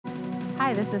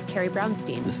Hi, this is Carrie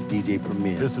Brownstein. This is DJ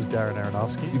Premier. This is Darren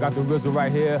Aronofsky. You got the RZA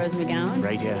right here. Rose McGowan.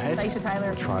 Radiohead. Aisha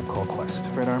Tyler. Tribe Called Quest.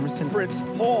 Fred Armisen. Fritz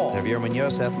Paul. Javier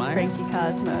Munoz. Seth Meyers. Frankie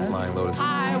Cosmos. Flying Lotus.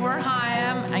 Hi, we're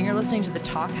Chaim, and you're listening to the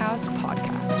Talkhouse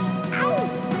Podcast.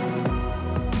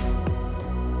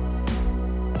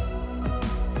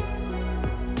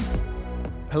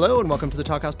 Hello and welcome to the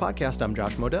Talkhouse Podcast. I'm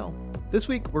Josh Modell. This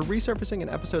week, we're resurfacing an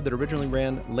episode that originally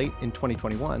ran late in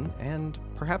 2021 and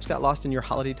perhaps got lost in your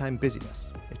holiday time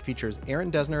busyness. It features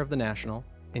Aaron Dessner of The National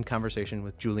in conversation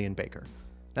with Julien Baker.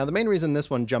 Now, the main reason this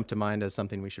one jumped to mind as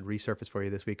something we should resurface for you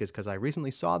this week is because I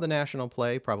recently saw The National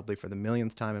play, probably for the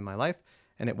millionth time in my life,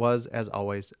 and it was, as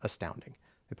always, astounding.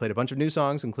 They played a bunch of new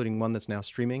songs, including one that's now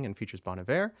streaming and features Bon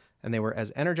Iver, and they were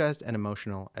as energized and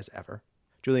emotional as ever.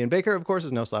 Julien Baker, of course,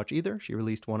 is no slouch either. She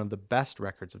released one of the best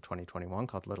records of 2021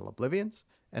 called Little Oblivions.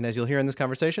 And as you'll hear in this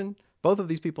conversation, both of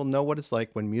these people know what it's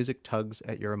like when music tugs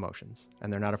at your emotions,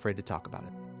 and they're not afraid to talk about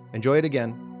it. Enjoy it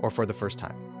again, or for the first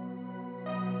time.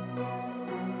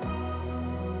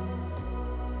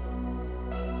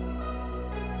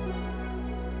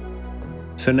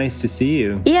 So nice to see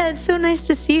you. Yeah, it's so nice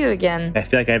to see you again. I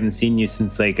feel like I haven't seen you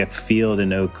since like a field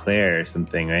in Eau Claire or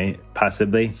something, right?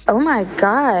 Possibly. Oh my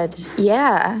God.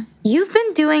 Yeah. You've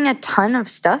been doing a ton of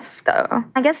stuff, though.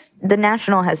 I guess The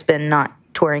National has been not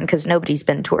touring because nobody's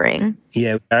been touring.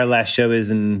 Yeah, our last show is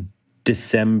in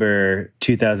December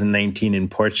 2019 in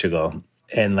Portugal.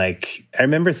 And like, I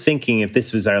remember thinking if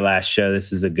this was our last show,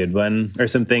 this is a good one or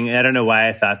something. I don't know why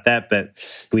I thought that,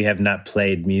 but we have not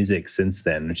played music since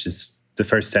then, which is the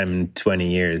first time in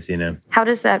 20 years, you know. How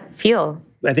does that feel?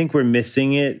 I think we're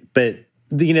missing it, but,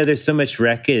 you know, there's so much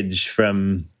wreckage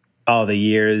from all the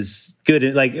years.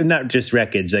 Good, like, not just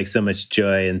wreckage, like so much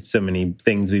joy and so many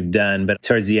things we've done. But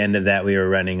towards the end of that, we were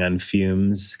running on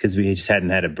fumes because we just hadn't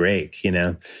had a break, you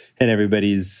know. And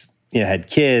everybody's, you know, had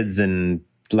kids and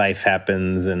life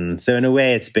happens. And so in a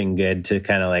way, it's been good to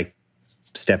kind of like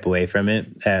step away from it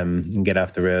and get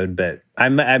off the road. But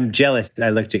I'm jealous. I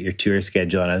looked at your tour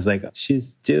schedule and I was like,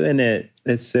 she's doing it.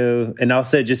 It's so, and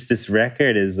also just this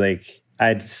record is like,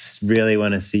 I just really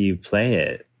want to see you play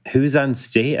it. Who's on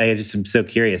stage? I just am so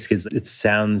curious because it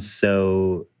sounds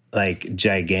so like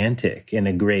gigantic in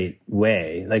a great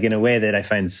way, like in a way that I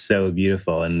find so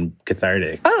beautiful and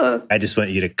cathartic. Oh, I just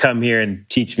want you to come here and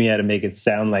teach me how to make it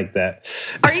sound like that.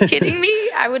 are you kidding me?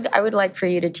 I would like for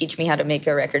you to teach me how to make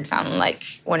a record sound like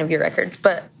one of your records,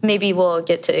 but maybe we'll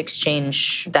get to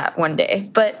exchange that one day.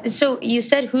 But so you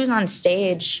said who's on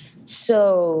stage.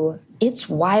 So it's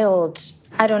wild,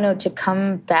 I don't know, to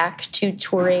come back to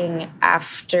touring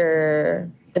after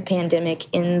the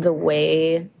pandemic in the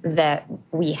way that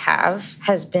we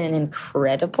has been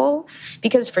incredible.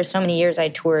 Because for so many years I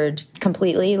toured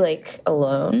completely like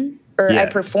alone, or I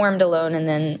performed alone, and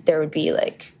then there would be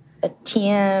like a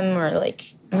TM or like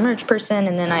a merch person,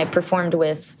 and then I performed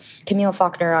with Camille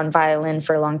Faulkner on violin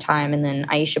for a long time, and then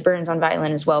Aisha Burns on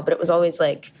violin as well, but it was always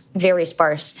like very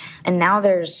sparse. And now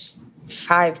there's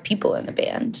 5 people in the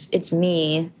band. It's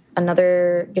me,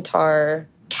 another guitar.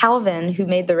 Calvin, who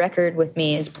made the record with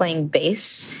me, is playing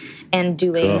bass and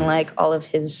doing like all of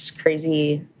his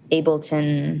crazy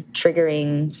Ableton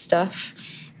triggering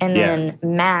stuff. And then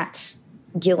Matt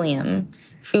Gilliam,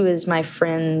 who is my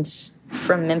friend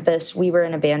from Memphis. We were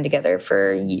in a band together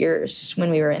for years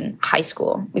when we were in high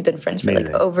school. We've been friends for like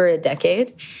over a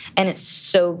decade. And it's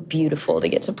so beautiful to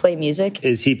get to play music.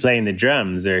 Is he playing the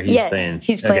drums or he's playing?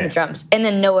 He's playing the drums. And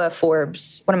then Noah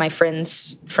Forbes, one of my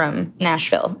friends from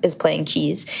Nashville, is playing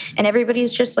keys. And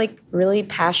everybody's just like really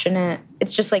passionate.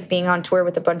 It's just like being on tour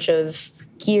with a bunch of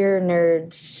gear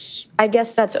nerds. I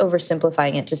guess that's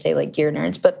oversimplifying it to say like gear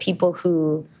nerds, but people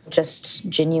who just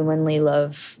genuinely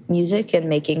love music and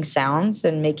making sounds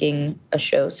and making a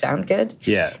show sound good.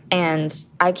 Yeah. And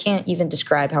I can't even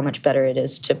describe how much better it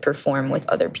is to perform with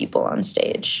other people on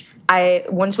stage.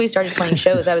 Once we started playing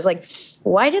shows, I was like,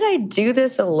 why did I do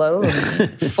this alone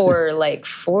for like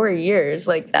 4 years?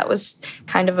 Like that was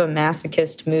kind of a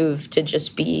masochist move to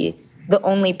just be the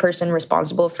only person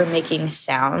responsible for making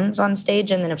sounds on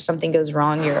stage. And then if something goes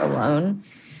wrong, you're alone.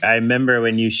 I remember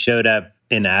when you showed up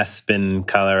in Aspen,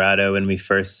 Colorado, when we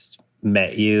first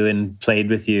met you and played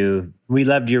with you. We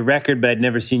loved your record, but I'd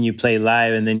never seen you play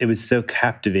live. And then it was so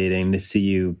captivating to see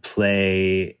you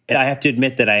play. And I have to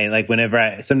admit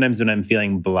that sometimes when I'm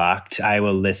feeling blocked, I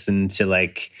will listen to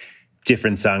like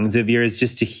different songs of yours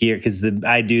just to hear, because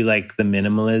I do like the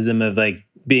minimalism of like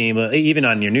being able, even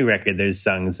on your new record, there's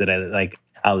songs that I like.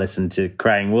 I'll listen to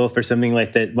Crying Wolf or something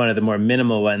like that, one of the more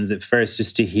minimal ones at first,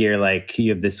 just to hear like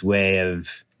you have this way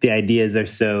of the ideas are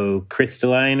so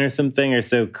crystalline or something, or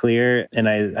so clear. And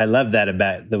I love that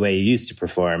about the way you used to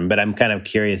perform. But I'm kind of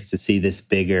curious to see this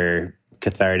bigger,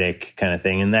 cathartic kind of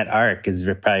thing. And that arc is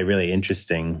probably really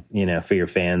interesting, for your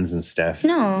fans and stuff.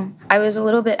 No, I was a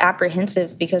little bit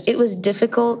apprehensive because it was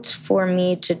difficult for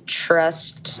me to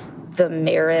trust the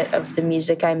merit of the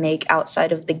music I make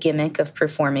outside of the gimmick of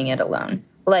performing it alone.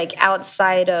 Like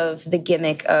outside of the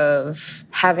gimmick of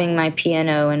having my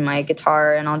piano and my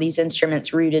guitar and all these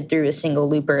instruments rooted through a single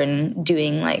looper and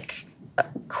doing like a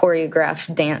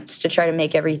choreographed dance to try to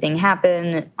make everything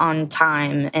happen on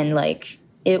time. And like,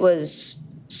 it was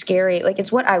scary. Like,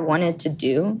 it's what I wanted to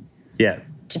do. Yeah.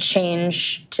 To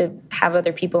change, to have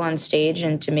other people on stage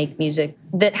and to make music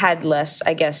that had less,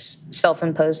 I guess,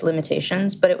 self-imposed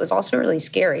limitations. But it was also really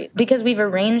scary because we've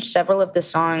arranged several of the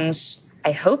songs,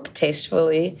 I hope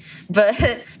tastefully, but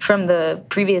from the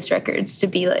previous records to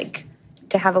be like,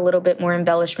 to have a little bit more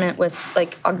embellishment with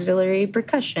like auxiliary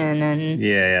percussion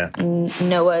and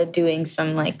Noah doing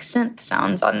some like synth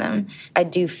sounds on them. I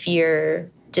do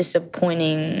fear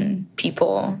disappointing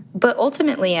people. But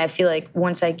ultimately, I feel like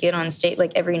once I get on stage,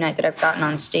 like every night that I've gotten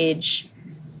on stage,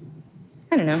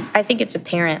 I don't know, I think it's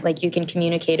apparent, like you can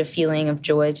communicate a feeling of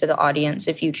joy to the audience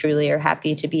if you truly are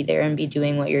happy to be there and be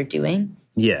doing what you're doing.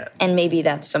 Yeah. And maybe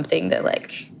that's something that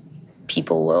like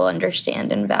people will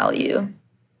understand and value.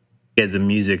 As a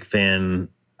music fan,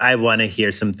 I want to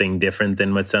hear something different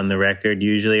than what's on the record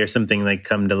usually, or something like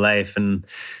come to life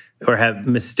or have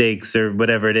mistakes or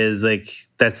whatever it is. Like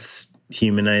that's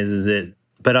humanizes it.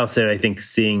 But also I think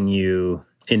seeing you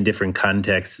in different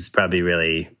contexts is probably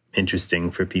really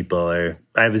interesting for people. Or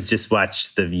I was just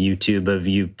watched the YouTube of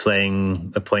you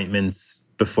playing Appointments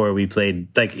before we played,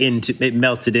 like it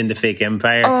melted into Fake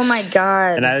Empire. Oh my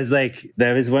God. And I was like,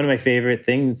 that was one of my favorite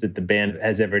things that the band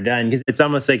has ever done. Because it's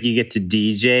almost like you get to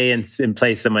DJ and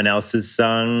play someone else's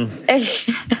song,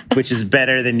 which is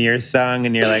better than your song.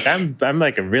 And you're like, I'm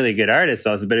like a really good artist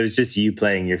also, but it was just you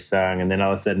playing your song. And then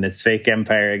all of a sudden it's Fake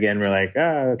Empire again. We're like,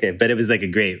 oh, okay. But it was like a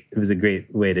great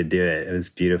way to do it. It was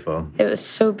beautiful. It was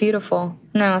so beautiful.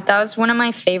 No, that was one of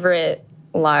my favorite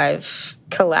live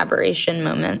collaboration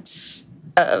moments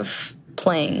of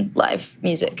playing live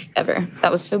music ever.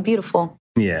 That was so beautiful.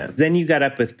 Yeah. Then you got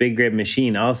up with Big Red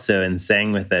Machine also and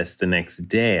sang with us the next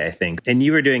day, I think. And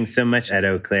you were doing so much at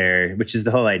Eau Claire, which is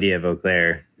the whole idea of Eau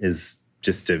Claire, is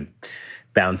just to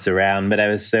bounce around. But I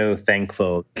was so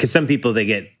thankful because some people, they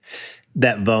get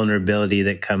that vulnerability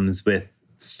that comes with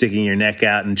sticking your neck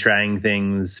out and trying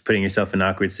things, putting yourself in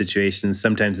awkward situations.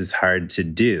 Sometimes it's hard to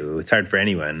do. It's hard for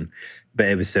anyone. But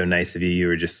it was so nice of you. You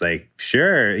were just like,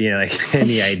 sure, like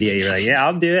any idea. You were like, yeah,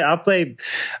 I'll do it. I'll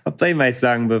play my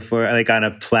song before, like on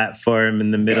a platform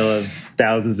in the middle of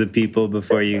thousands of people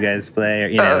before you guys play.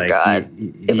 Or, God.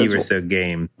 You were so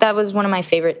game. That was one of my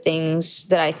favorite things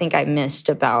that I think I missed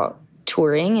about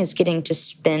touring is getting to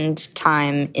spend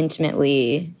time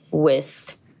intimately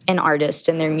with an artist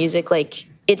and their music. Like,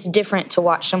 it's different to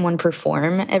watch someone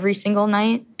perform every single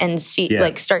night and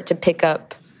start to pick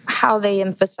up how they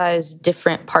emphasize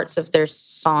different parts of their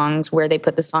songs, where they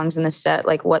put the songs in the set,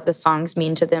 like what the songs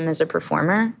mean to them as a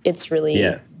performer. It's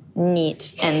really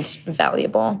neat and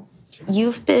valuable.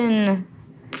 You've been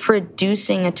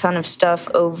producing a ton of stuff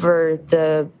over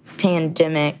the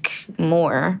pandemic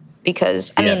more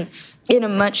because, I mean, in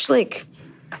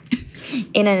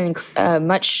a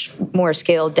much more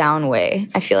scaled down way,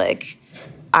 I feel like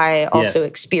I also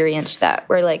experienced that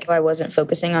where like I wasn't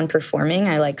focusing on performing.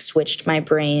 I like switched my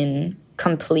brain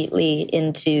completely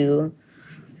into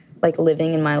like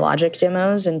living in my Logic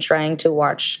demos and trying to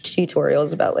watch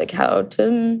tutorials about like how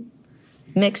to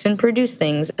mix and produce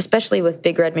things, especially with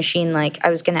Big Red Machine. Like I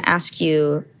was going to ask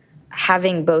you,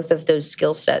 having both of those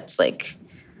skill sets, like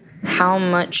how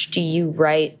much do you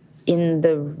write in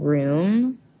the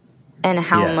room and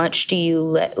how much do you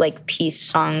let like piece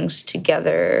songs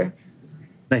together?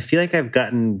 I feel like I've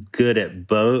gotten good at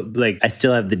both. Like I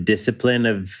still have the discipline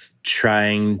of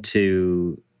trying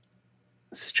to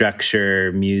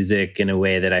structure music in a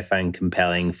way that I find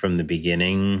compelling from the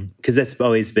beginning, because that's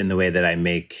always been the way that I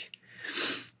make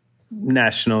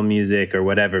national music or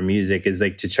whatever music, is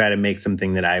like to try to make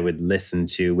something that I would listen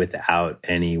to without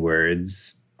any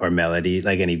words or melody,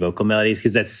 like any vocal melodies,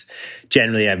 because that's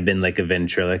generally I've been like a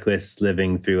ventriloquist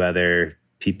living through other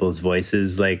people's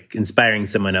voices. Like inspiring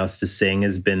someone else to sing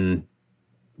has been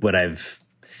what I've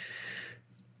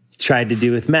tried to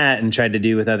do with Matt and tried to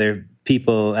do with other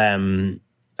people.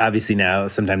 Obviously now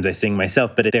sometimes I sing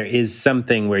myself, but there is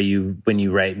something where when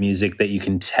you write music that you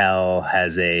can tell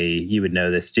has you would know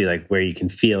this too, like where you can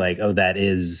feel like, oh, that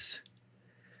is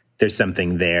there's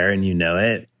something there and you know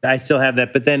it. I still have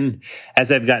that. But then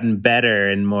as I've gotten better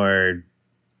and more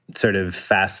sort of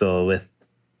facile with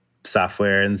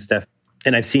software and stuff,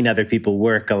 and I've seen other people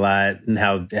work a lot and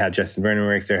how Justin Vernon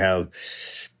works or how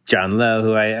John Lowe,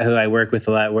 who I work with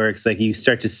a lot, works, like you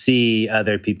start to see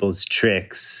other people's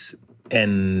tricks.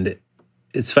 And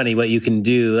it's funny what you can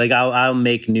do. Like I'll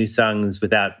make new songs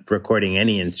without recording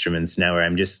any instruments now, where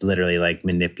I'm just literally like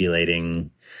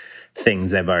manipulating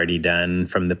things I've already done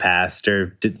from the past,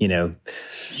 or, you know,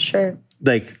 Sure.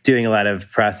 like doing a lot of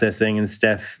processing and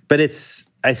stuff. But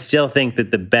I still think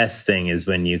that the best thing is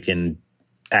when you can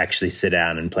actually sit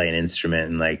down and play an instrument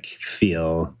and like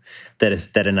feel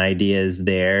that an idea is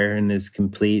there and is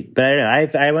complete. But I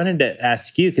don't know. I wanted to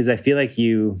ask you, because I feel like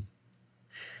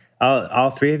all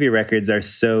three of your records are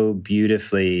so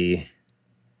beautifully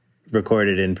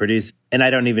recorded and produced. And I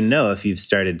don't even know if you've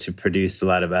started to produce a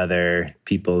lot of other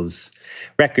people's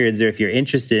records or if you're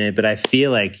interested in it, but I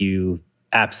feel like you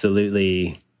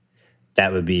absolutely,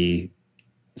 that would be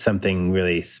something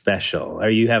really special, or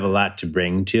you have a lot to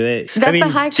bring to it. That's a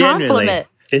high compliment.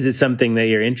 Is it something that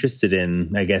you're interested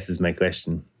in, I guess is my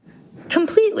question.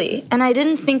 Completely. And I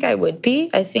didn't think I would be.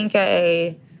 I think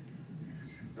it's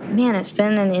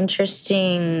been an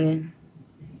interesting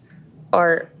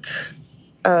arc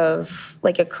of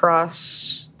like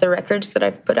across the records that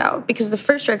I've put out, because the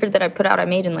first record that I put out, I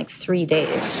made in like 3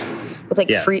 days with like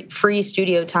free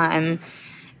studio time.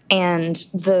 And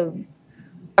the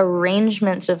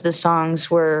arrangements of the songs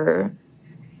were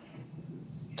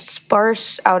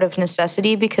sparse out of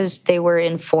necessity because they were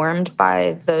informed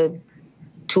by the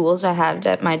tools I had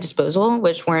at my disposal,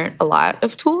 which weren't a lot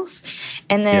of tools.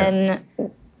 And then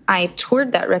I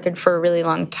toured that record for a really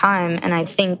long time. And I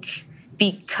think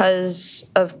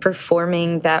because of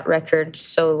performing that record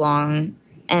so long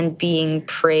and being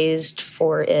praised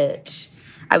for it,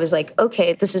 I was like,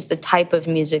 okay, this is the type of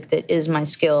music that is my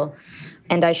skill,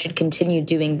 and I should continue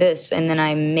doing this. And then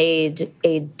I made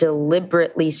a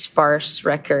deliberately sparse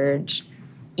record,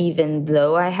 even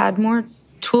though I had more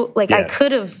tool. Like I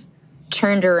could have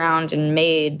turned around and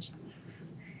made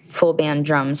full band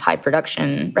drums, high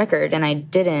production record, and I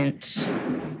didn't,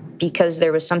 because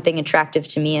there was something attractive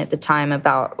to me at the time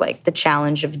about like the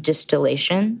challenge of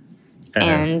distillation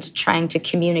and trying to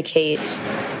communicate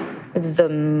the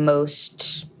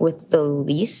most with the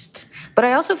least. But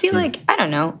I also feel like, I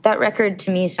don't know, that record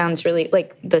to me sounds really,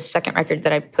 like the second record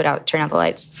that I put out, Turn Out the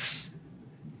Lights,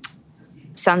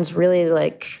 sounds really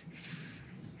like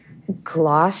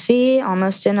glossy,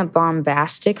 almost in a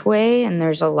bombastic way. And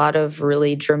there's a lot of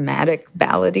really dramatic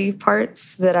ballady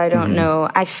parts that I don't know.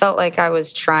 I felt like I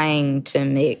was trying to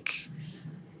make,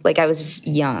 like I was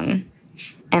young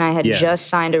and I had just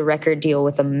signed a record deal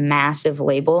with a massive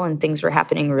label and things were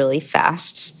happening really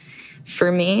fast for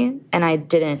me. And I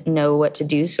didn't know what to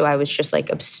do. So I was just like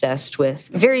obsessed with,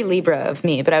 very Libra of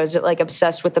me, but I was like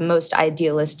obsessed with the most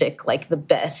idealistic, like the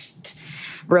best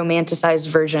romanticized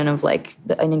version of like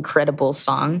an incredible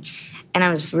song. And I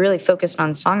was really focused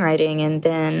on songwriting. And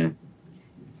then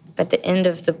at the end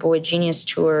of the Boy Genius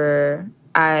tour,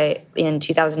 in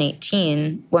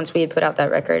 2018, once we had put out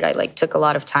that record, I like took a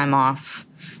lot of time off,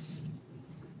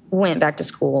 went back to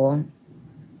school,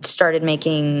 started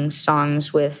making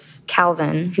songs with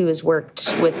Calvin, who has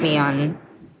worked with me on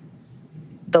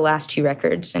the last 2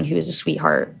 records, and he was a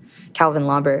sweetheart, Calvin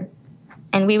Lauber.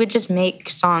 And we would just make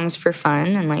songs for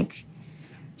fun and like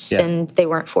send, they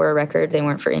weren't for a record, they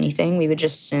weren't for anything. We would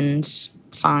just send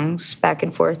songs back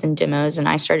and forth in demos. And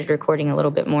I started recording a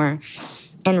little bit more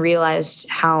and realized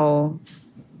how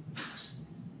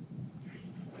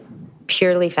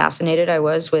purely fascinated I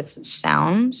was with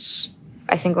sounds.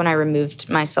 I think when I removed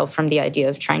myself from the idea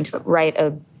of trying to write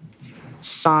a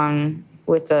song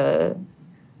with a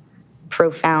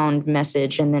profound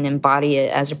message and then embody it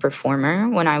as a performer,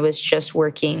 when I was just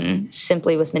working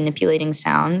simply with manipulating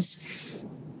sounds,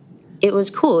 it was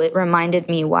cool. It reminded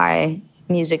me why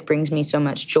music brings me so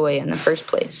much joy in the first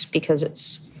place, because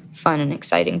it's fun and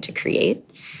exciting to create.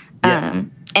 And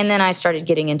then I started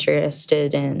getting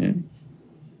interested in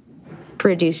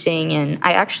producing, and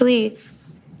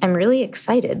I'm really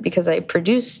excited because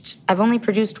I've only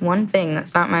produced one thing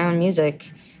that's not my own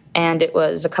music. And it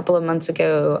was a couple of months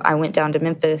ago, I went down to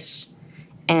Memphis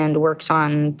and worked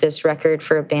on this record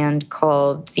for a band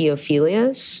called The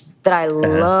Ophelias that I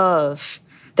love.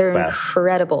 They're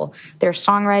incredible. Their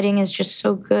songwriting is just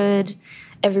so good.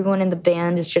 Everyone in the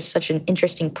band is just such an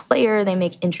interesting player. They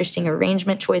make interesting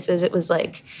arrangement choices. It was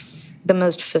like the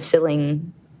most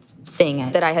fulfilling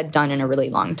thing that I had done in a really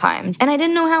long time. And I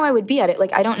didn't know how I would be at it.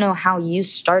 Like, I don't know how you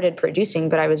started producing,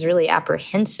 but I was really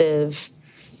apprehensive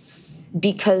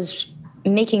because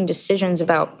making decisions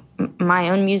about my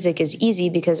own music is easy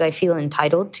because I feel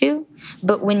entitled to.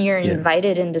 But when you're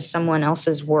invited into someone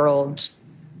else's world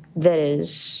that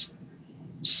is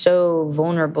so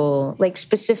vulnerable, like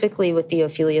specifically with the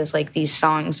Ophelias, like these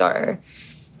songs are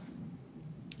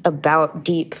about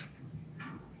deep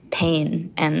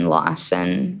pain and loss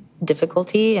and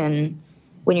difficulty. And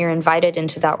when you're invited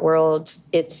into that world,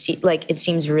 it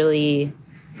seems really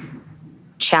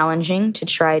challenging to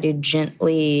try to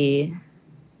gently,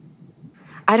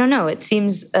 I don't know, it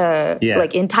seems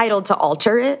like entitled to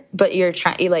alter it, but you're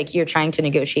trying to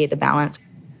negotiate the balance.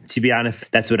 To be honest,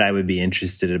 that's what I would be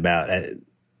interested about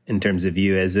in terms of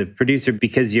you as a producer,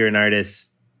 because you're an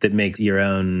artist that makes your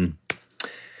own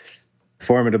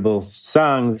formidable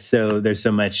songs. So there's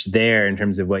so much there in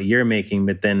terms of what you're making,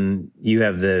 but then you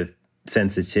have the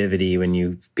sensitivity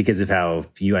because of how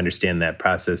you understand that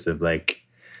process of like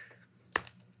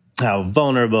how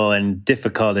vulnerable and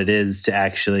difficult it is to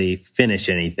actually finish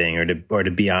anything or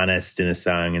to be honest in a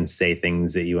song and say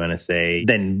things that you want to say.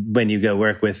 Then when you go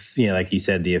work with, like you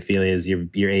said, the Ophelias,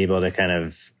 you're able to kind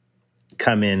of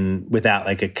come in without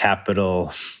like a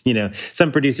capital,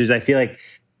 some producers, I feel like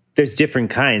there's different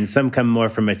kinds. Some come more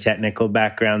from a technical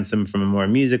background, some from a more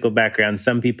musical background.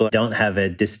 Some people don't have a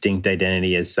distinct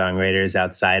identity as songwriters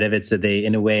outside of it. So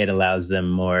in a way, it allows them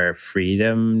more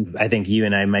freedom. I think you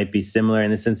and I might be similar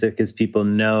in the sense that because people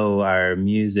know our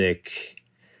music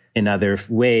in other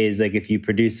ways. Like if you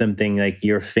produce something, like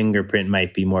your fingerprint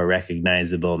might be more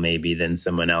recognizable maybe than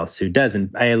someone else who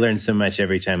doesn't. I learn so much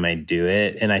every time I do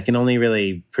it. And I can only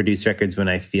really produce records when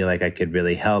I feel like I could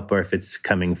really help, or if it's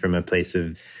coming from a place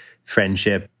of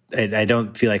friendship. I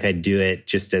don't feel like I do it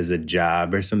just as a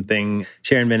job or something.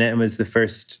 Sharon Van Etten was the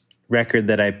first record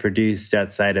that I produced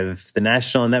outside of the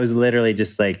National. And that was literally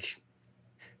just like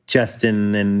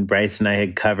Justin and Bryce and I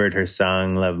had covered her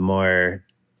song Love More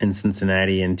in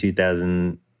Cincinnati in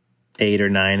 2008 or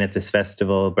 9 at this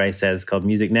festival Bryce has called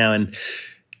Music Now.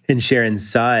 And Sharon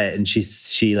saw it and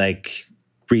she like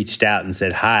reached out and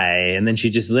said hi. And then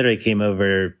she just literally came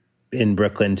over in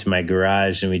Brooklyn to my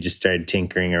garage and we just started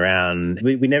tinkering around.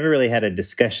 We never really had a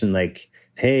discussion like,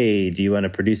 hey, do you want to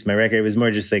produce my record? It was more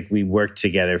just like we worked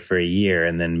together for a year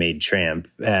and then made Tramp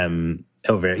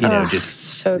over,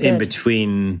 just so in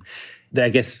between. I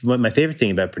guess what my favorite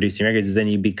thing about producing records is then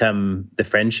you become the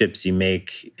friendships you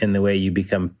make and the way you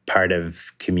become part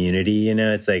of community.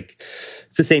 It's like,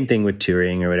 it's the same thing with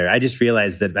touring or whatever. I just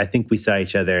realized that I think we saw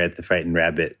each other at the Frightened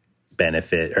Rabbit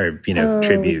benefit or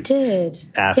tribute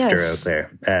after Eau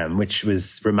Claire, which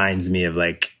reminds me of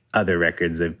like other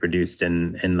records I've produced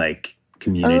and like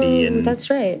community. And that's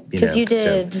right, because you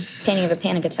did Painting of a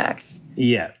Panic Attack.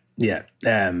 Yeah.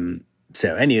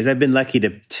 So anyways, I've been lucky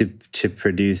to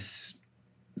produce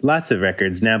lots of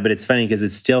records now, but it's funny because it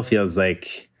still feels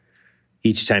like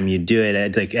each time you do it,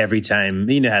 it's like every time,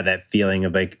 how that feeling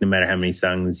of like, no matter how many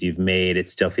songs you've made, it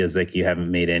still feels like you haven't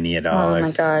made any at all. Oh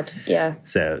my God. Yeah.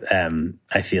 So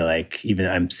I feel like even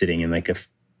I'm sitting in like a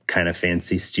kind of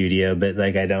fancy studio, but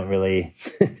like, I don't really,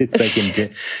 it's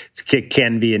like, it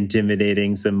can be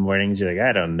intimidating. Some mornings you're like,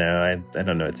 I don't know. I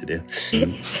don't know what to do.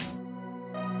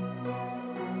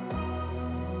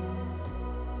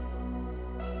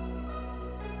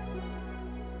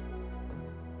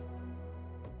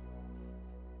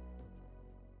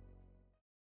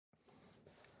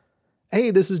 Hey,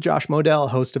 this is Josh Modell,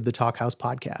 host of the Talk House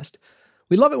podcast.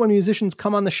 We love it when musicians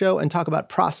come on the show and talk about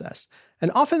process, and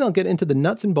often they'll get into the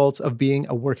nuts and bolts of being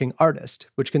a working artist,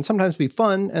 which can sometimes be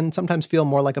fun and sometimes feel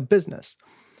more like a business.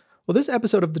 Well, this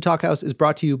episode of the Talk House is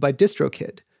brought to you by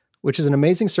DistroKid, which is an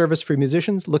amazing service for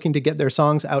musicians looking to get their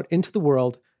songs out into the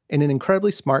world in an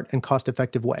incredibly smart and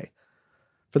cost-effective way.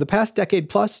 For the past decade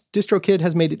plus, DistroKid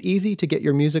has made it easy to get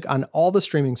your music on all the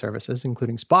streaming services,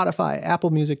 including Spotify, Apple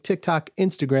Music, TikTok,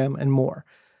 Instagram, and more.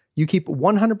 You keep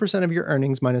 100% of your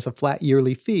earnings minus a flat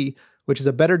yearly fee, which is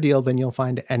a better deal than you'll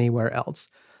find anywhere else.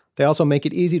 They also make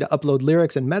it easy to upload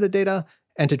lyrics and metadata,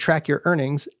 and to track your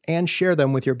earnings and share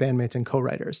them with your bandmates and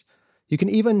co-writers. You can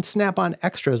even snap on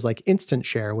extras like Instant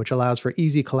Share, which allows for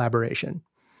easy collaboration.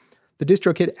 The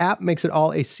DistroKid app makes it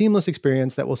all a seamless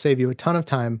experience that will save you a ton of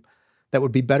time that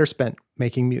would be better spent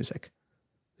making music.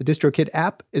 The DistroKid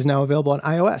app is now available on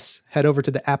iOS. Head over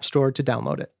to the App Store to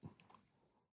download it.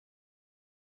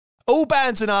 All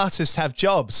bands and artists have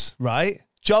jobs, right?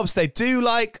 Jobs they do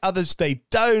like, others they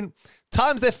don't.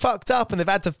 Times they're fucked up and they've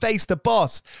had to face the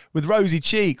boss with rosy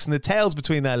cheeks and the tails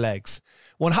between their legs.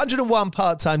 101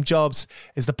 Part-Time Jobs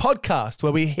is the podcast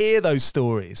where we hear those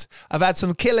stories. I've had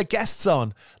some killer guests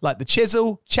on, like The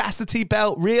Chisel, Chastity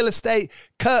Belt, Real Estate,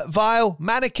 Kurt Vile,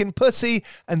 Mannequin Pussy,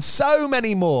 and so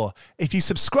many more. If you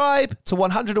subscribe to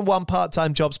 101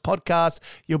 Part-Time Jobs podcast,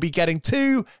 you'll be getting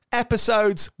 2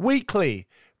 episodes weekly.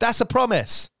 That's a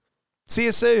promise. See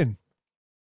you soon.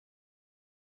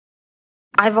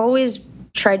 I've always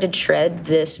tried to tread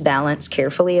this balance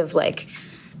carefully of like,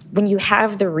 when you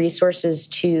have the resources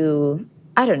to,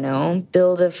 I don't know,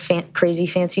 build a crazy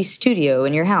fancy studio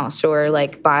in your house or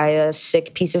like buy a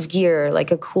sick piece of gear,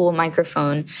 like a cool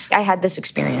microphone. I had this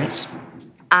experience.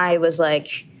 I was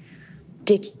like,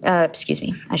 excuse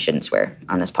me, I shouldn't swear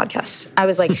on this podcast. I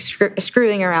was like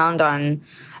screwing around on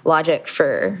Logic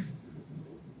for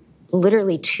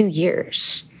literally 2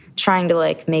 years, trying to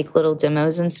like make little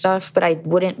demos and stuff, but I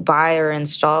wouldn't buy or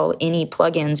install any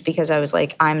plugins because I was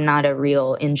like, I'm not a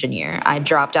real engineer. I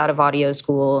dropped out of audio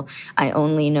school. I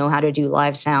only know how to do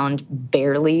live sound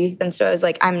barely. And so I was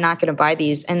like, I'm not going to buy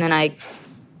these. And then I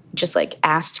just like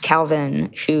asked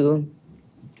Calvin, who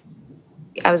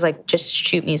I was like, just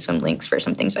shoot me some links for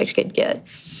some things I could get.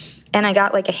 And I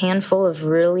got like a handful of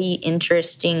really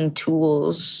interesting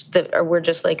tools that were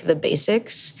just like the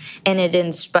basics. And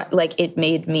it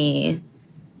made me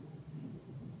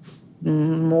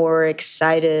more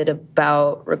excited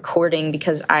about recording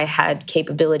because I had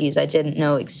capabilities I didn't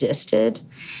know existed.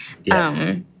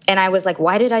 Yeah. And I was like,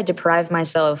 why did I deprive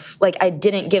myself? Like, I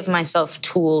didn't give myself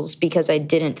tools because I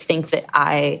didn't think that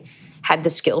I had the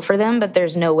skill for them, but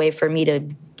there's no way for me to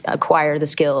acquire the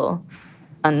skill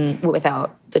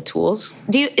without the tools.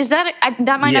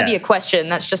 That might not be a question.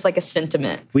 That's just like a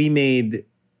sentiment. We made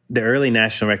the early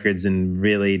national records in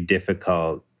really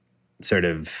difficult, sort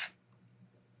of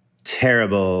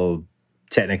terrible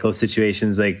technical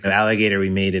situations. Like Alligator we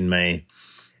made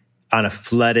on a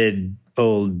flooded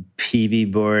old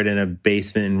PV board in a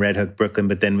basement in Red Hook, Brooklyn.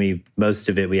 But then most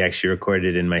of it we actually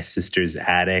recorded in my sister's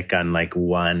attic on like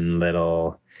one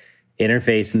little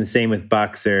interface. And the same with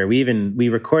Boxer. We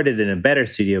recorded in a better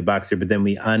studio, Boxer, but then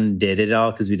we undid it all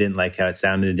because we didn't like how it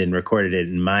sounded and recorded it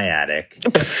in my attic,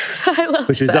 I love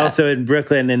which was also in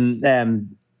Brooklyn.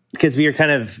 And because we were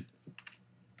kind of,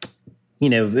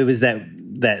 it was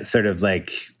that sort of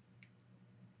like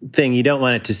thing. You don't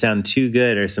want it to sound too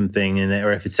good or something,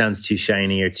 or if it sounds too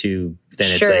shiny or too,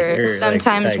 then sure. It's like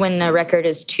sometimes when a record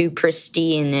is too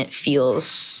pristine, it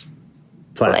feels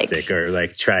plastic or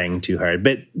like trying too hard.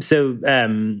 But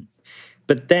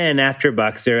then after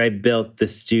Boxer, I built the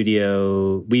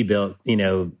studio. We built,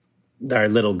 our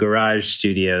little garage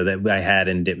studio that I had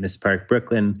in Ditmas Park,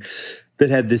 Brooklyn, that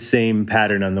had the same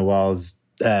pattern on the walls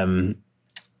that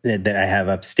I have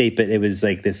upstate. But it was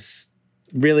like this.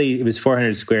 Really, it was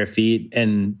 400 square feet,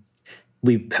 and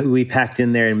we packed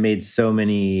in there and made so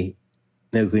many.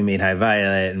 We made High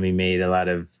Violet, and we made a lot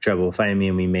of Trouble Find Me,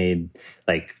 and we made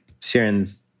like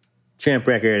Sharon's Tramp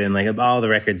record, and like all the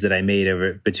records that I made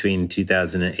over between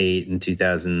 2008 and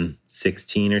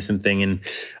 2016 or something. And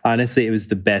honestly, it was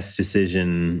the best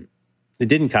decision. It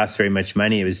didn't cost very much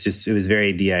money. It was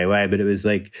very DIY, but it was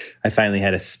like I finally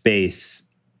had a space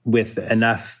with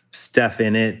enough stuff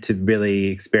in it to really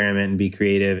experiment and be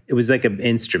creative. It was like an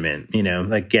instrument,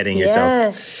 like getting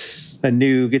yourself a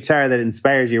new guitar that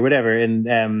inspires you or whatever.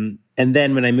 And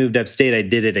then when I moved upstate, I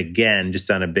did it again,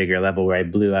 just on a bigger level, where I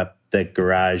blew up the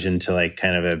garage into like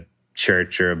kind of a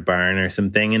church or a barn or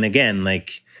something. And again,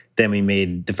 like then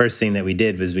the first thing that we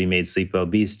did was we made Sleep Well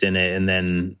Beast in it. And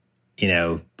then,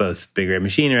 both Big Red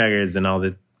Machine records and all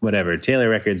the whatever Taylor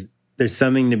records. There's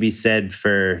something to be said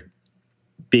for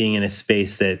being in a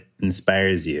space that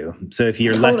inspires you. So if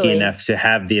you're lucky enough to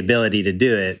have the ability to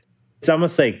do it, it's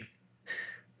almost like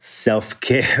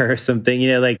self-care or something.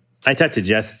 Like I talked to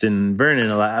Justin Vernon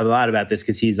a lot about this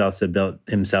because he's also built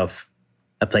himself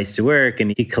a place to work,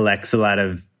 and he collects a lot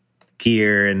of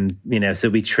gear, and so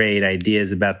we trade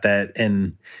ideas about that.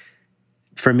 And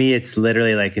for me, it's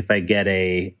literally like if I get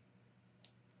a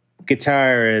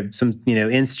guitar or some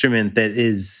instrument that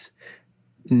is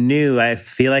new, I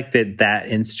feel like that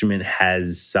instrument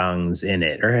has songs in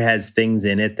it or has things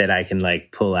in it that I can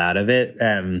like pull out of it.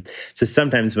 So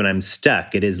sometimes when I'm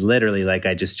stuck, it is literally like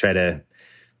I just try to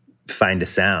find a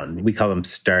sound. We call them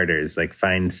starters, like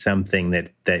find something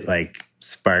that like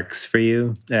sparks for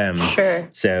you. Sure.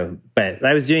 So, but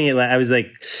I was doing it. I was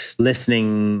like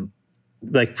listening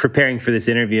like preparing for this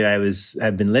interview,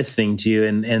 I've been listening to you,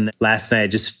 and last night I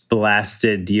just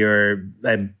blasted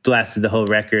the whole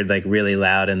record like really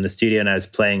loud in the studio, and I was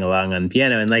playing along on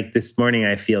piano. And like this morning,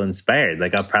 I feel inspired.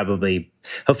 Like hopefully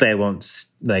I won't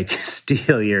like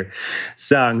steal your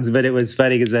songs, but it was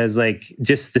funny because I was like,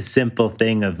 just the simple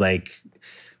thing of like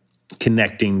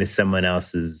connecting to someone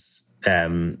else's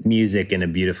music in a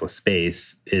beautiful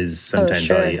space is sometimes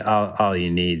all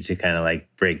you need to kind of like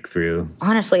break through.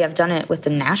 Honestly, I've done it with the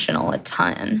National a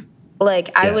ton. Like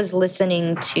I was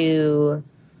listening to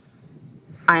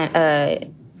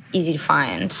Easy to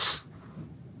Find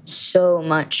so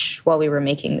much while we were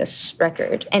making this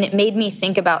record, and it made me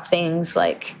think about things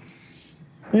like,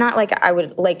 not like I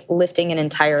would like lifting an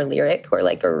entire lyric or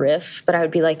like a riff, but I would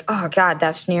be like, oh God,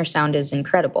 that snare sound is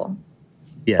incredible.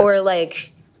 Yeah. Or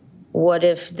like, what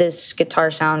if this guitar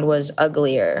sound was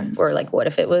uglier? Or like, what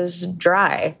if it was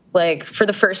dry? Like for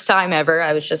the first time ever,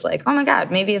 I was just like, oh my God,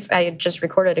 maybe if I had just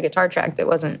recorded a guitar track that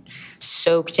wasn't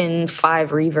soaked in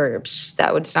 5 reverbs,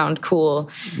 that would sound cool.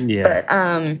 Yeah.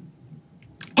 But,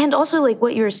 and also like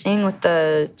what you were saying with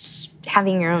the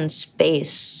having your own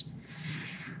space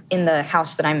in the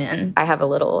house that I'm in. I have a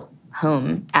little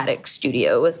home attic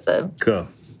studio with a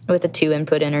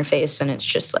 2-input interface, and it's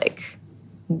just like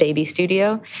baby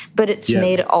studio, but it's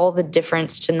made all the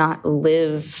difference to not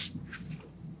live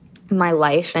my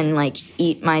life and like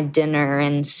eat my dinner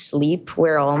and sleep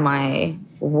where all my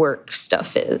work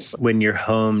stuff is. When you're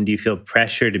home, do you feel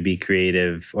pressure to be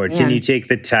creative, or can you take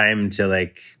the time to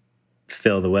like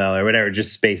fill the well or whatever,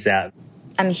 just space out?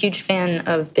 I'm a huge fan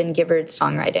of Ben Gibbard's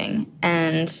songwriting,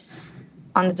 and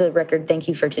on the record Thank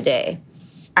You for Today,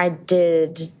 I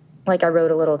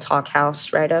wrote a little talk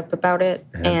house write-up about it,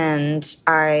 and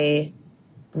I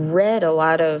read a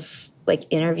lot of like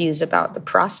interviews about the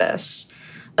process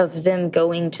of them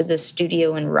going to the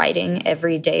studio and writing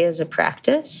every day as a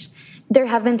practice. There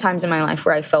have been times in my life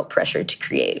where I felt pressured to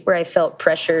create, where I felt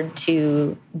pressured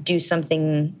to do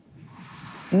something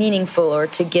meaningful or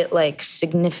to get like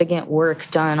significant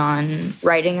work done on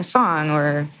writing a song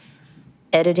or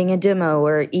editing a demo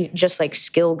or just like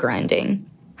skill grinding.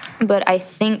 But I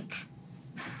think,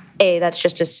 that's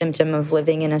just a symptom of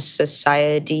living in a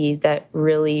society that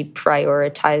really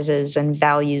prioritizes and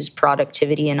values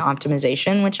productivity and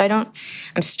optimization, which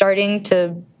I'm starting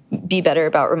to be better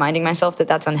about reminding myself that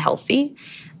that's unhealthy.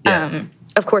 Yeah.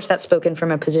 Of course, that's spoken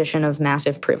from a position of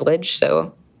massive privilege.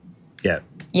 So,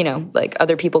 like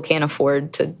other people can't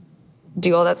afford to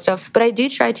do all that stuff. But I do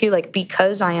try to, like,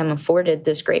 because I am afforded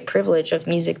this great privilege of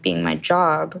music being my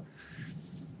job,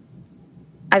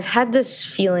 I've had this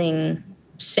feeling,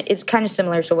 it's kind of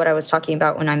similar to what I was talking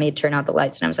about when I made Turn Out the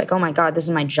Lights, and I was like, oh my God, this is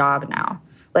my job now.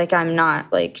 Like, I'm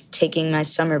not, like, taking my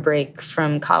summer break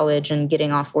from college and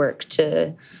getting off work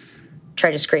to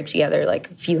try to scrape together,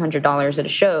 like, a few $100s at a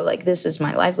show. Like, this is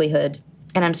my livelihood,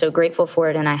 and I'm so grateful for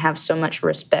it, and I have so much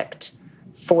respect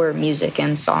for music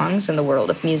and songs and the world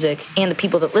of music and the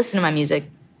people that listen to my music.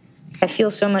 I feel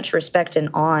so much respect and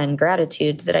awe and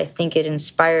gratitude that I think it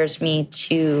inspires me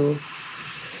to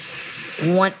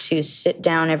want to sit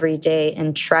down every day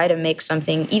and try to make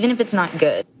something, even if it's not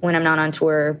good. When I'm not on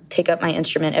tour, pick up my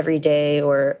instrument every day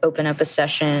or open up a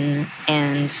session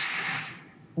and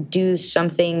do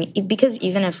something, because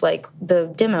even if like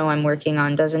the demo I'm working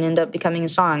on doesn't end up becoming a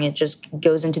song, it just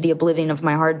goes into the oblivion of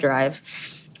my hard drive.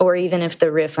 Or even if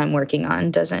the riff I'm working on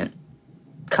doesn't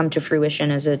come to fruition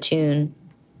as a tune,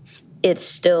 it's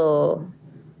still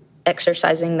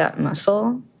exercising that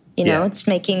muscle. You know, it's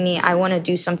making me, I want to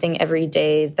do something every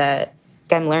day that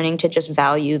I'm learning to just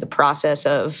value the process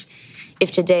of,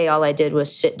 if today all I did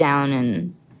was sit down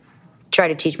and try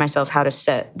to teach myself how to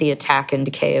set the attack and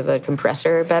decay of a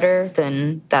compressor better,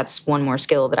 then that's one more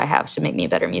skill that I have to make me a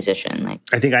better musician. Like,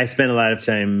 I think I spent a lot of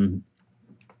time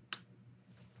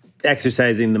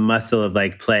exercising the muscle of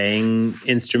like playing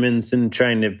instruments and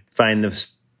trying to find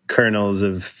those kernels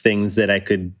of things that I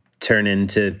could turn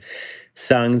into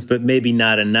songs, but maybe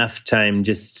not enough time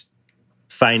just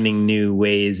finding new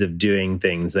ways of doing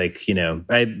things. Like, you know,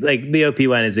 I like the OP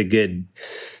one is a good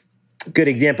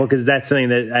example, because that's something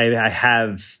that I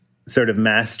have sort of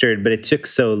mastered, but it took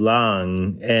so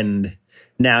long, and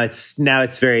now it's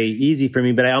very easy for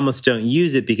me, but I almost don't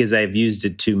use it because I've used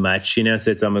it too much, you know? So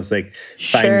it's almost like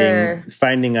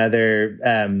finding other,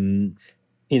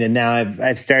 you know, now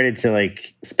I've started to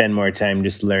like spend more time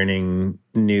just learning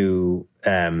new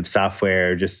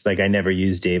software. Just like I never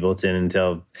used Ableton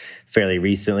until fairly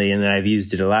recently. And then I've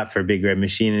used it a lot for Big Red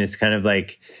Machine. And it's kind of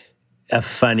like a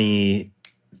funny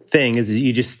thing is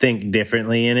you just think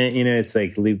differently in it. You know, it's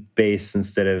like loop based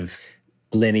instead of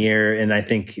linear. And I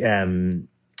think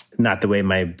not the way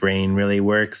my brain really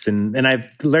works. And I've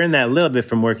learned that a little bit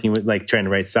from working with, like, trying to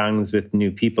write songs with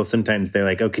new people. Sometimes they're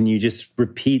like, oh, can you just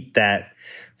repeat that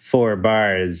 4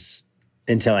 bars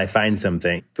until I find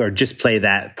something, or just play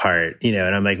that part, you know?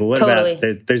 And I'm like, well, what Totally.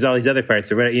 about, there's all these other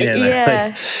parts, or what, you know?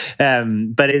 Yeah.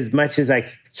 But as much as I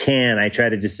can, I try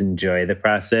to just enjoy the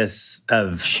process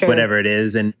of Sure. whatever it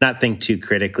is, and not think too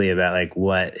critically about, like,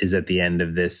 what is at the end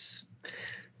of this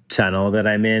tunnel that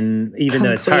I'm in, even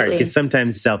though it's hard, Completely. because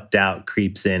sometimes self-doubt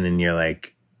creeps in and you're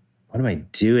like, what am I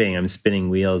doing? I'm spinning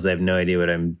wheels. I have no idea what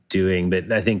I'm doing. But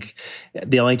I think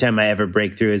the only time I ever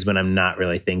break through is when I'm not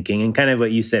really thinking. And kind of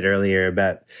what you said earlier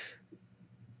about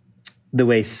the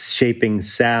way shaping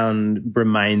sound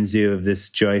reminds you of this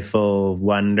joyful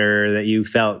wonder that you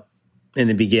felt in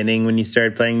the beginning when you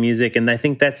started playing music. And I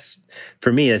think that's,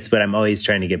 for me, that's what I'm always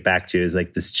trying to get back to, is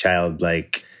like this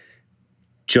childlike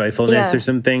joyfulness Yeah. or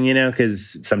something, you know,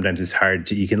 because sometimes it's hard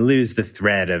to, you can lose the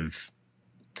thread of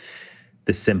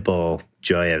the simple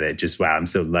joy of it. Just, wow, I'm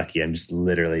so lucky. I'm just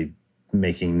literally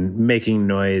making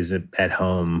noise at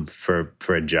home for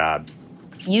a job.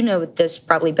 You know this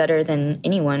probably better than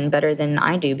anyone, better than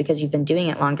I do, because you've been doing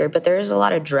it longer, but there is a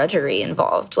lot of drudgery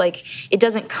involved. Like, it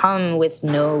doesn't come with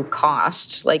no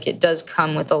cost. Like, it does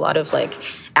come with a lot of, like,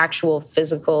 actual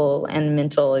physical and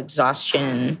mental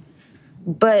exhaustion.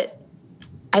 But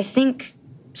I think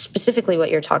specifically what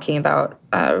you're talking about,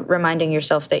 reminding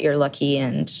yourself that you're lucky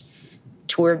and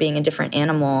tour being a different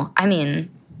animal. I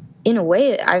mean, in a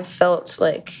way, I've felt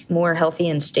like more healthy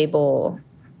and stable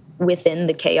within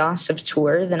the chaos of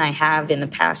tour than I have in the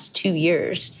past 2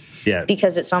 years. Yeah.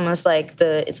 Because it's almost like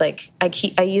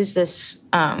I use this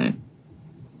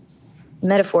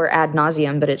metaphor ad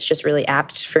nauseum, but it's just really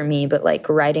apt for me. But like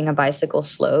riding a bicycle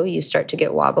slow, you start to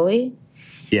get wobbly.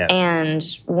 Yeah. And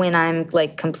when I'm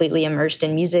like completely immersed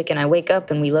in music and I wake up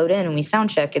and we load in and we sound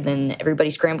check and then everybody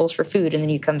scrambles for food and then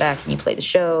you come back and you play the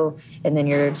show and then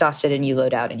you're exhausted and you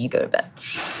load out and you go to bed.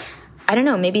 I don't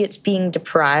know, maybe it's being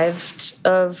deprived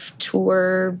of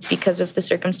tour because of the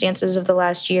circumstances of the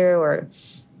last year, or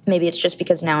maybe it's just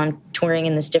because now I'm touring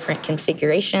in this different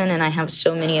configuration and I have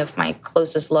so many of my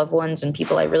closest loved ones and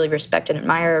people I really respect and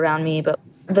admire around me. But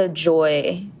the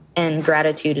joy and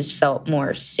gratitude is felt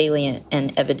more salient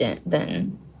and evident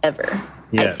than ever,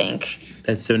 I think.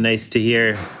 That's so nice to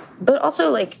hear. But also,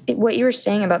 like, what you were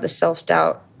saying about the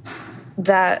self-doubt,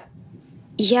 that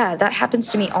happens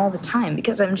to me all the time,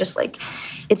 because I'm just like,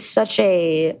 it's such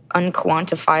a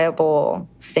unquantifiable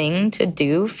thing to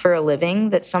do for a living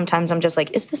that sometimes I'm just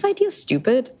like, is this idea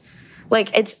stupid?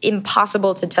 Like, it's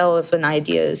impossible to tell if an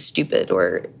idea is stupid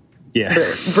or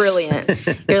brilliant.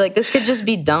 You're like, this could just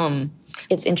be dumb.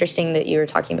 It's interesting that you were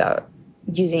talking about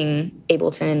using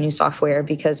Ableton and new software,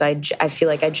 because I feel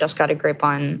like I just got a grip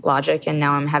on Logic and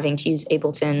now I'm having to use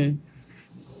Ableton.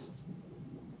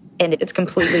 And it's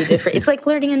completely different. It's like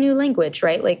learning a new language,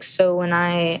 right? Like, so when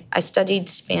I studied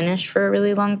Spanish for a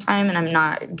really long time and I'm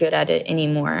not good at it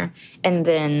anymore. And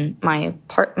then my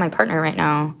partner right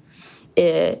now,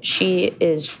 she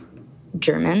is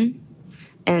German.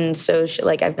 And so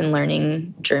I've been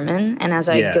learning German. And as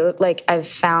I go, like, I've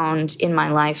found in my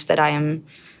life that I am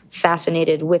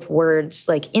fascinated with words,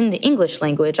 like in the English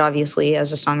language, obviously,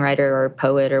 as a songwriter or a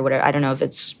poet or whatever. I don't know if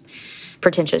it's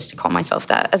pretentious to call myself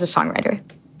that as a songwriter.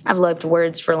 I've loved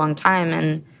words for a long time,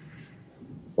 and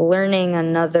learning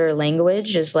another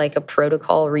language is like a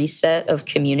protocol reset of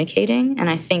communicating. And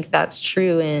I think that's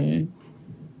true in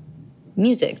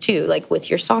music too, like with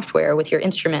your software, with your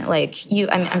instrument. Like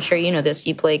I'm sure you know this,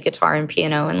 you play guitar and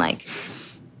piano, and like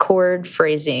chord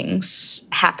phrasings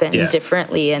happen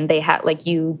differently, and they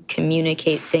you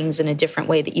communicate things in a different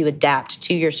way that you adapt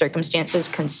to your circumstances,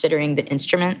 considering the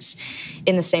instruments,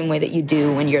 in the same way that you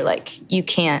do when you're like, you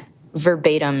can't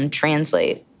verbatim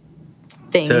translate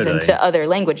things into other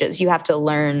languages. You have to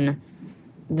learn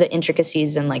the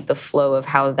intricacies and like the flow of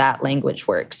how that language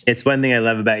works. It's one thing I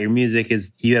love about your music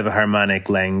is you have a harmonic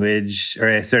language, or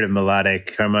a sort of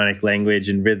melodic harmonic language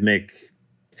and rhythmic.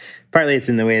 Partly it's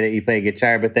in the way that you play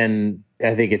guitar, but then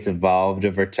I think it's evolved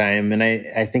over time. And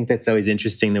I think that's always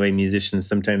interesting, the way musicians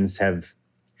sometimes have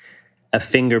a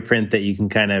fingerprint that you can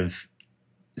kind of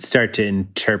start to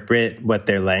interpret what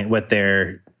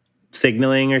they're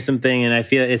signaling or something. And I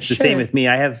feel it's the same with me.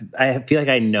 I feel like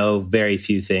I know very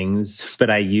few things, but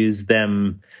I use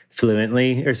them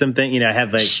fluently or something. You know, I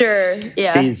have like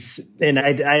these, and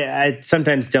I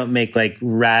sometimes don't make like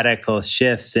radical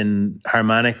shifts in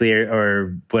harmonically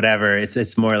or whatever.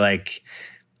 It's more like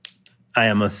I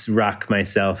almost rock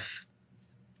myself.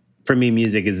 For me,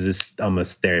 music is just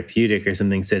almost therapeutic or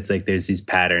something. So it's like there's these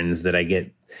patterns that I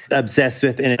get obsessed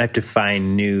with, and I have to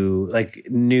find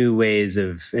new ways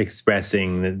of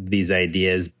expressing these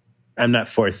ideas. I'm not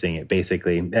forcing it,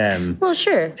 basically. Well,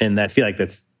 sure. And I feel like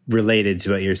that's related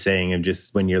to what you're saying of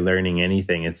just when you're learning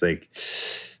anything, it's like,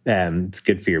 it's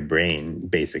good for your brain,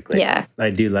 basically. Yeah.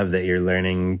 I do love that you're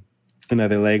learning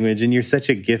another language, and you're such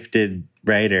a gifted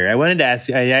writer.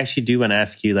 I actually do want to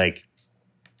ask you, like,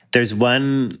 there's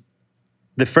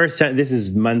the first time, this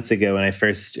is months ago when I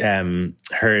first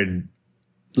heard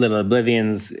Little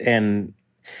Oblivions, and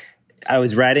I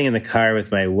was riding in the car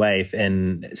with my wife,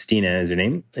 and Stina is her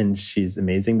name, and she's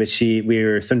amazing. But we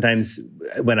were sometimes,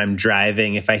 when I'm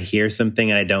driving, if I hear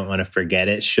something and I don't want to forget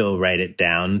it, she'll write it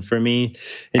down for me.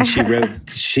 And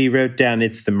she wrote down,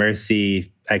 "It's the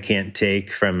mercy I can't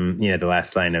take," from, the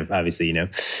last line of, obviously,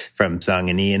 from Song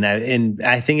and E. And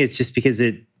I think it's just because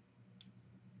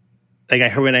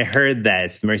when I heard that,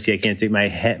 "It's the mercy I can't take,"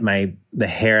 the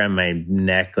hair on my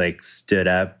neck like stood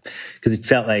up, because it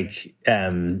felt like,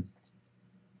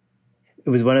 it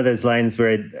was one of those lines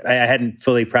where I hadn't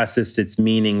fully processed its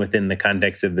meaning within the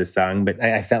context of the song, but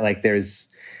I felt like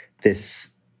there's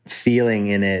this feeling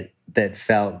in it that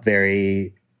felt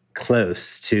very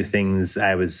close to things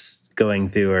I was going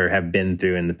through or have been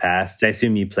through in the past. I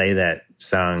assume you play that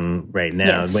song right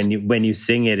now. Yes. When you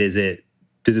sing it,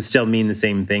 does it still mean the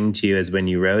same thing to you as when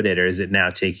you wrote it, or is it now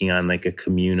taking on like a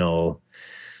communal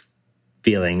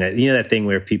feeling, that that thing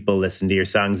where people listen to your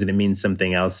songs and it means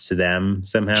something else to them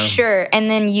somehow? Sure.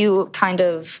 And then you kind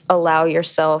of allow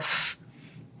yourself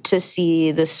to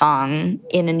see the song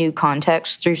in a new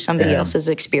context through somebody else's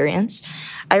experience.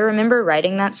 I remember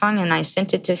writing that song, and I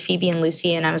sent it to Phoebe and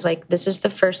Lucy, and I was like, this is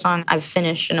the first song I've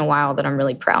finished in a while that I'm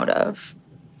really proud of.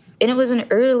 And it was an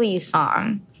early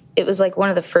song. It was like one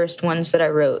of the first ones that I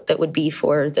wrote that would be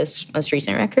for this most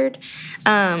recent record.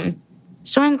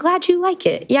 So I'm glad you like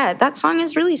it. Yeah, that song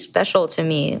is really special to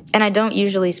me. And I don't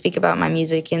usually speak about my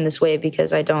music in this way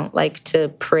because I don't like to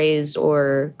praise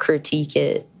or critique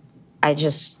it. I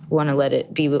just want to let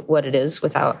it be what it is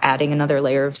without adding another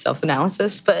layer of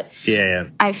self-analysis. But yeah.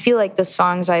 I feel like the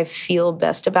songs I feel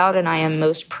best about and I am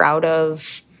most proud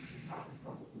of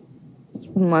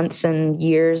months and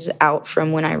years out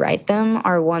from when I write them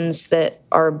are ones that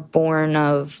are born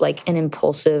of like an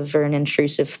impulsive or an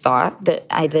intrusive thought that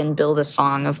I then build a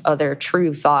song of other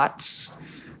true thoughts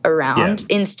around,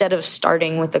 instead of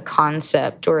starting with a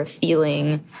concept or a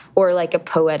feeling or like a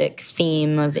poetic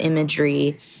theme of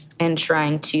imagery and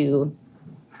trying to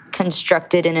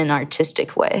construct it in an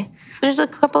artistic way. There's a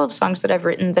couple of songs that I've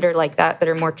written that are like that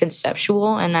are more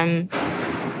conceptual, and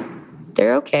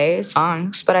they're okay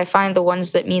songs, but I find the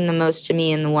ones that mean the most to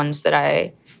me and the ones that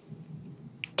I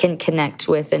can connect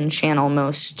with and channel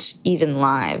most, even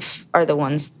live, are the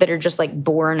ones that are just like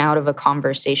born out of a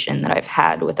conversation that I've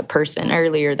had with a person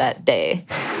earlier that day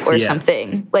or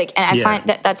something. Like, and I find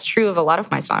that that's true of a lot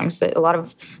of my songs, that a lot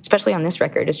of, especially on this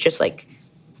record, it's just like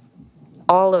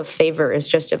all of Favor is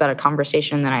just about a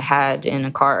conversation that I had in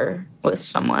a car with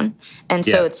someone. And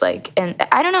so it's like, and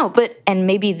I don't know, and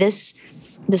maybe this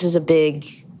is a big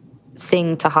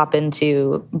thing to hop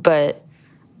into, but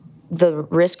the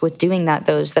risk with doing that,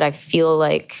 though, is that I feel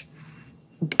like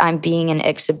I'm being an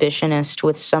exhibitionist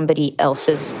with somebody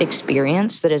else's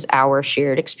experience that is our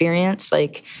shared experience.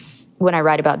 Like when I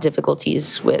write about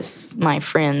difficulties with my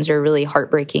friends or really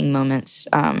heartbreaking moments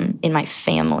in my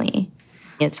family,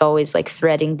 it's always like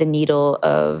threading the needle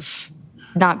of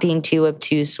not being too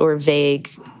obtuse or vague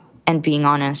and being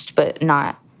honest, but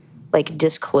not like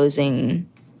disclosing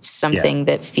something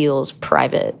that feels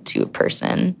private to a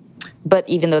person. But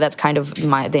even though that's kind of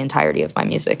the entirety of my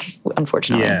music,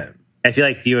 unfortunately. Yeah. I feel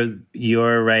like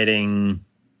your writing,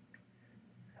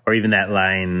 or even that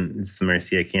line, "It's the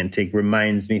mercy I can't take,"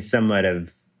 reminds me somewhat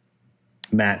of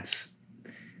Matt's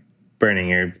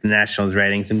Burning or the National's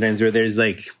writing sometimes, where there's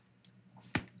like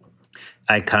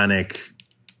iconic,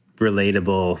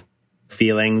 relatable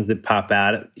feelings that pop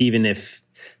out, even if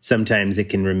sometimes it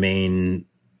can remain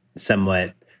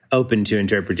somewhat open to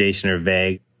interpretation or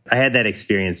vague. I had that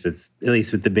experience at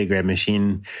least with the Big Red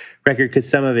Machine record, because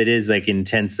some of it is like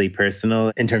intensely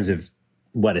personal in terms of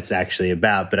what it's actually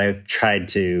about. But I've tried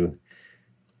to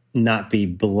not be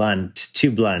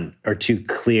too blunt or too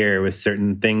clear with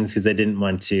certain things, because I didn't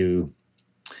want to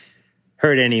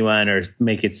hurt anyone or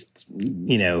make it,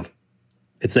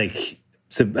 it's like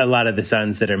a lot of the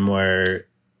songs that are more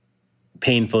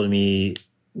painful to me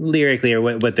lyrically or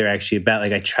what they're actually about,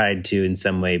 like I tried to in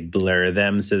some way blur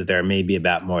them so that they're maybe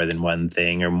about more than one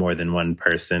thing or more than one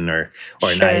person or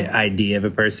an idea of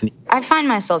a person. I find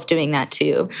myself doing that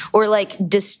too, or like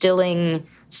distilling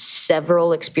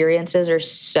several experiences or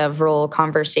several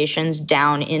conversations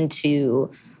down into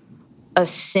a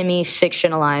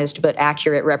semi-fictionalized but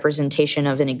accurate representation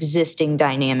of an existing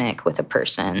dynamic with a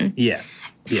person. Yeah.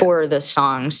 For the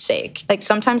song's sake. Like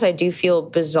sometimes I do feel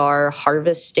bizarre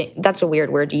harvesting. That's a weird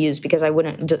word to use because I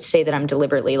wouldn't say that I'm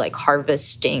deliberately like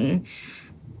harvesting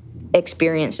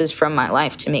experiences from my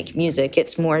life to make music.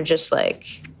 It's more just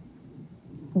like,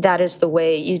 that is the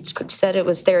way you said it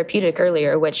was therapeutic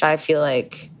earlier, which I feel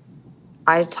like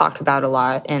I talk about a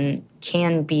lot and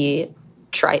can be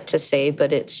trite to say,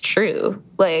 but it's true.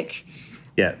 Like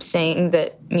saying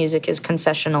that music is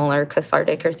confessional or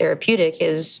cathartic or therapeutic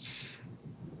is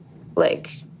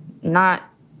like not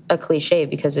a cliche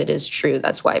because it is true.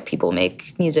 That's why people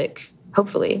make music,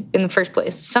 hopefully, in the first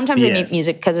place. Sometimes they make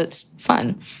music because it's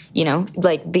fun, you know,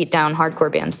 like beat down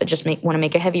hardcore bands that just want to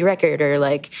make a heavy record, or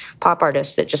like pop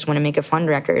artists that just want to make a fun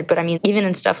record. But I mean, even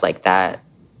in stuff like that,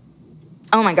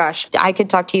 oh my gosh, I could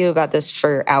talk to you about this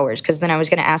for hours, because then I was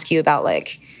going to ask you about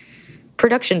like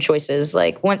production choices,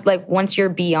 like once you're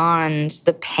beyond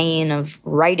the pain of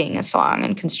writing a song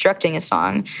and constructing a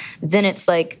song, then it's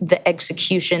like the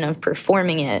execution of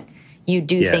performing it. You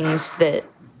do things that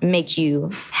make you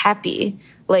happy,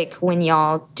 like when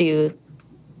y'all do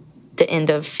the end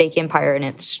of Fake Empire and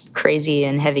it's crazy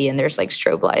and heavy and there's like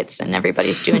strobe lights and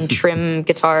everybody's doing trim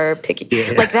guitar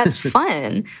picking. Like that's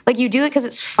fun. Like you do it because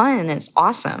it's fun, it's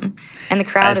awesome, and the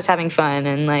crowd is having fun.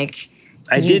 And like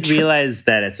I did realize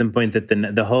that at some point that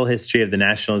the whole history of the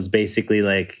National is basically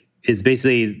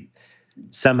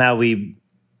somehow we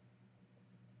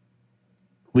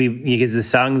because the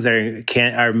songs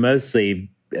are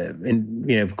mostly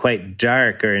quite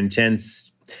dark or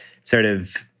intense, sort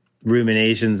of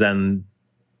ruminations on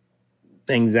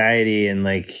anxiety and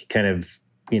like kind of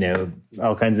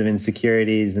all kinds of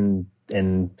insecurities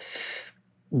and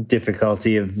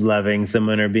difficulty of loving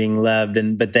someone or being loved,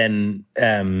 but then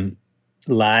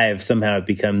live somehow it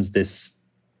becomes this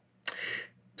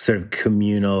sort of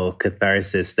communal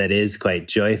catharsis that is quite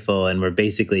joyful, and we're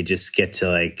basically just get to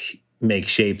like make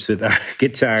shapes with our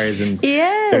guitars and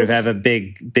sort of have a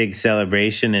big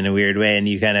celebration in a weird way. And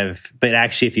you but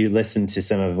actually if you listen to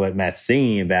some of what Matt's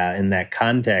singing about in that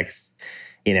context,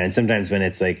 and sometimes when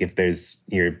it's like if there's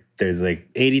like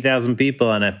 80,000 people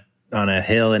on a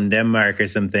hill in Denmark or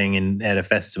something and at a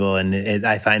festival. And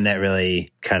I find that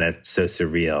really kind of so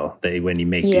surreal that when you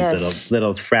make these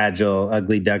little fragile,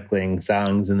 ugly duckling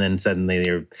songs and then suddenly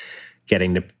you're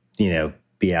getting to,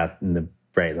 be out in the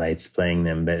bright lights playing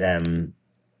them.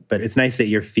 But it's nice that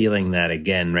you're feeling that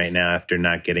again right now after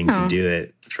not getting to do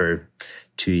it for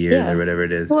 2 years or whatever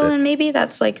it is. Well, and maybe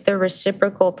that's like the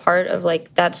reciprocal part of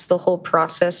like, that's the whole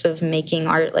process of making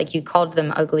art. Like you called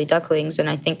them ugly ducklings. And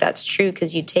I think that's true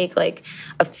because you take like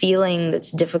a feeling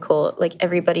that's difficult. Like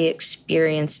everybody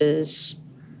experiences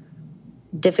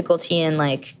difficulty in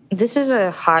like, this is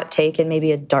a hot take and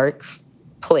maybe a dark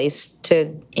place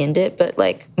to end it. But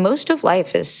like most of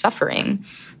life is suffering,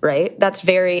 right? That's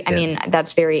very, I mean,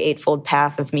 that's very Eightfold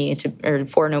Path of me or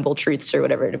Four Noble Truths or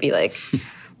whatever, to be like,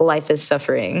 life is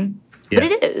suffering. But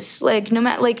it is like, no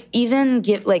matter, like even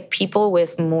get like people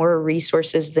with more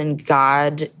resources than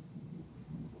God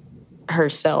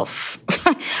herself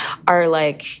are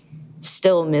like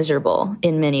still miserable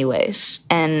in many ways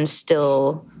and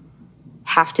still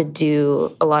have to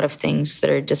do a lot of things that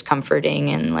are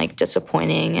discomforting and like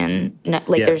disappointing and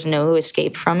there's no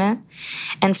escape from it.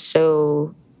 And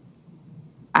so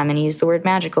I'm going to use the word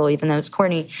magical, even though it's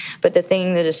corny. But the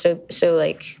thing that is so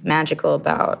like magical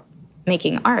about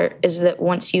making art is that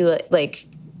once you like,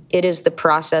 it is the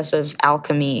process of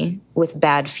alchemy with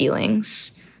bad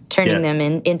feelings, turning them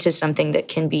into something that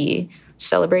can be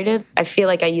celebrated. I feel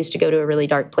like I used to go to a really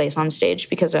dark place on stage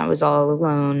because I was all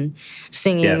alone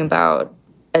singing about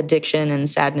addiction and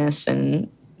sadness and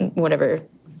whatever,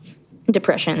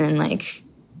 depression. And like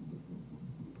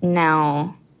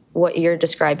now what you're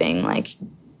describing, like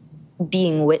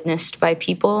being witnessed by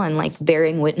people and like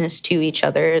bearing witness to each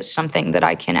other is something that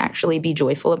I can actually be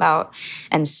joyful about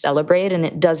and celebrate. And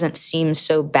it doesn't seem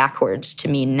so backwards to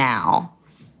me now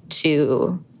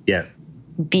to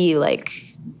be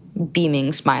like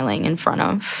beaming, smiling in front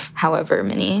of however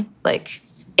many, like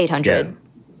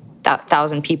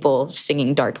 800,000 people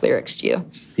singing dark lyrics to you.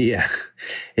 Yeah.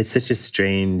 It's such a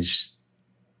strange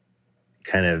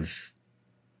kind of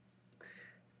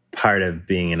part of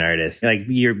being an artist. Like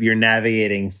you're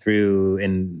navigating through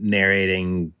and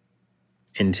narrating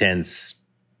intense,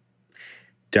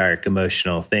 dark,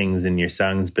 emotional things in your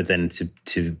songs, but then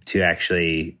to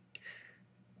actually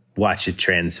watch it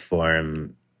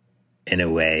transform in a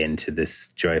way into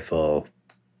this joyful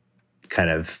kind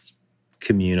of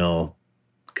communal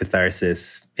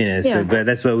catharsis. So but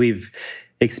that's what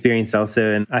experience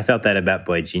also. And I felt that about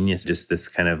Boy Genius, just this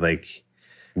kind of like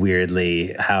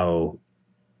weirdly how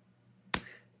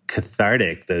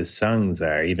cathartic those songs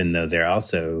are, even though they're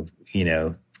also, you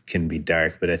know, can be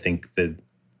dark. But I think that,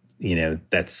 you know,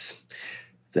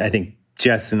 I think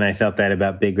Justin and I felt that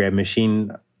about Big Red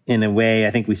Machine in a way.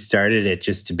 I think we started it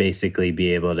just to basically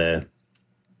be able to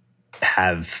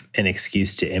have an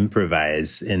excuse to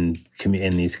improvise in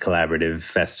these collaborative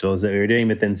festivals that we were doing.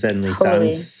 But then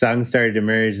suddenly songs started to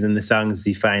emerge. And the songs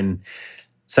you find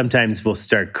sometimes we'll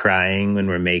start crying when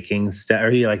we're making stuff,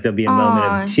 or like there'll be a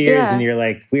moment of tears and you're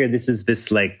like, weird, this is this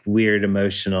like weird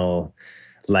emotional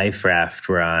life raft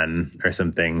we're on or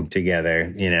something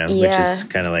together, you know, which is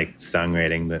kind of like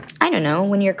songwriting. But I don't know,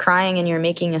 when you're crying and you're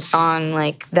making a song,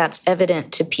 like that's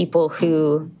evident to people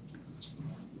who,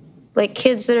 like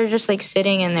kids that are just like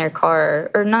sitting in their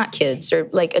car, or not kids, or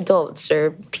like adults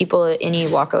or people at any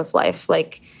walk of life.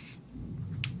 Like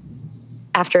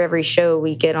after every show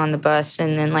we get on the bus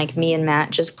and then like me and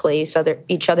Matt just play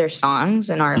each other's songs,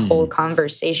 and our whole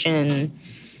conversation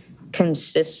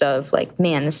consists of like,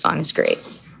 man, this song is great.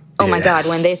 Oh my God,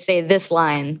 when they say this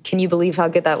line, can you believe how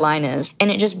good that line is?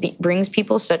 And it just brings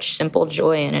people such simple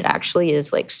joy, and it actually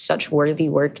is like such worthy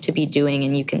work to be doing,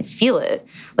 and you can feel it.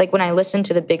 Like when I listen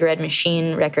to the Big Red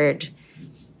Machine record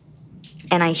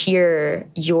and I hear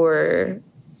your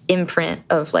imprint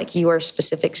of like your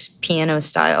specific piano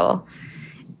style,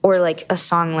 or like a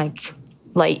song like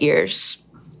Light Years,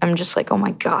 I'm just like, oh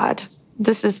my God,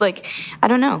 this is like, I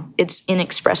don't know, it's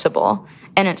inexpressible.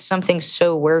 And it's something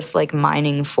so worth like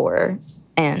mining for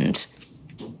and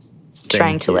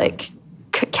trying to like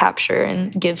capture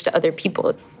and give to other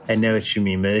people. I know what you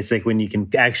mean, but it's like when you can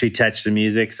actually touch the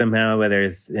music somehow, whether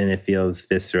it's, and it feels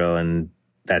visceral, and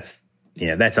that's, you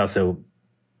know, that's also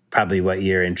probably what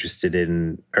you're interested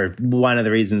in, or one of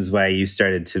the reasons why you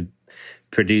started to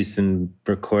produce and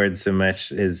record so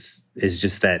much is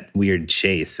just that weird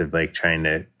chase of like trying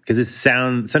to, because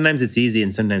sometimes it's easy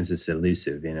and sometimes it's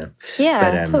elusive, you know?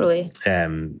 Yeah, totally.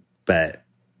 But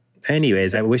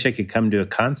anyways, I wish I could come to a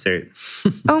concert.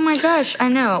 Oh my gosh, I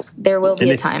know. There will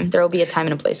be a time. There will be a time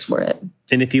and a place for it.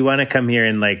 And if you want to come here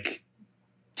and like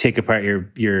take apart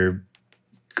your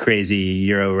crazy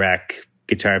Euro rack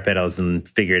guitar pedals and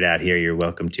figure it out here, you're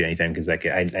welcome to anytime, because like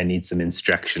I need some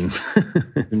instruction.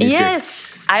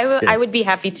 Yes, I would be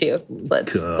happy to.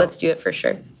 Let's do it for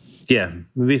sure. Yeah, it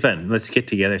would be fun. Let's get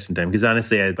together sometime, because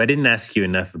honestly, I didn't ask you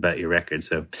enough about your record,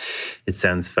 so it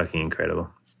sounds fucking incredible.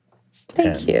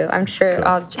 Thank you. I'm sure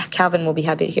Calvin will be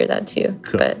happy to hear that too.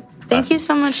 Cool. But thank you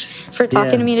so much for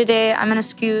talking to me today. I'm going to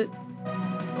scoot.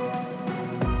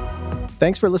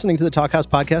 Thanks for listening to the Talkhouse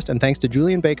podcast, and thanks to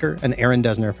Julien Baker and Aaron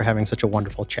Dessner for having such a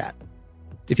wonderful chat.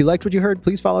 If you liked what you heard,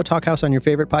 please follow Talkhouse on your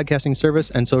favorite podcasting service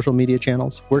and social media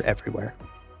channels. We're everywhere.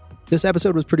 This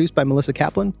episode was produced by Melissa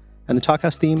Kaplan, and the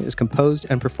Talkhouse theme is composed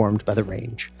and performed by The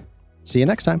Range. See you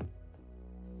next time.